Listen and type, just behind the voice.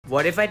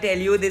What if I tell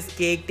you this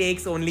cake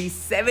takes only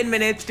 7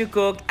 minutes to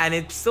cook and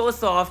it's so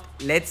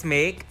soft? Let's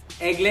make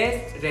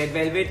Eggless red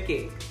velvet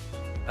cake.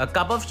 A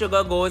cup of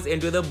sugar goes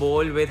into the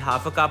bowl with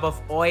half a cup of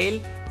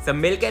oil,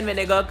 some milk and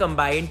vinegar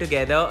combined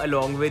together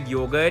along with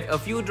yogurt, a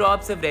few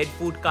drops of red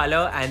food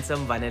color and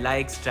some vanilla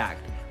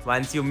extract.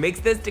 Once you mix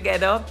this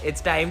together,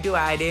 it's time to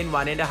add in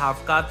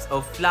 1.5 cups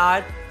of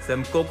flour,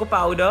 some cocoa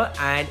powder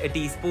and a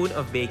teaspoon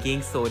of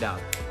baking soda.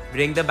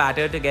 Bring the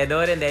batter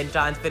together and then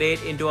transfer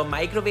it into a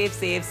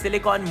microwave-safe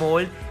silicone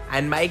mold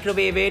and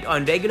microwave it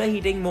on regular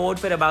heating mode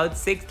for about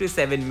 6 to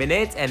 7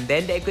 minutes and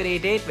then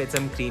decorate it with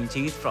some cream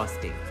cheese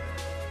frosting.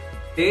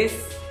 This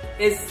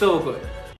is so good.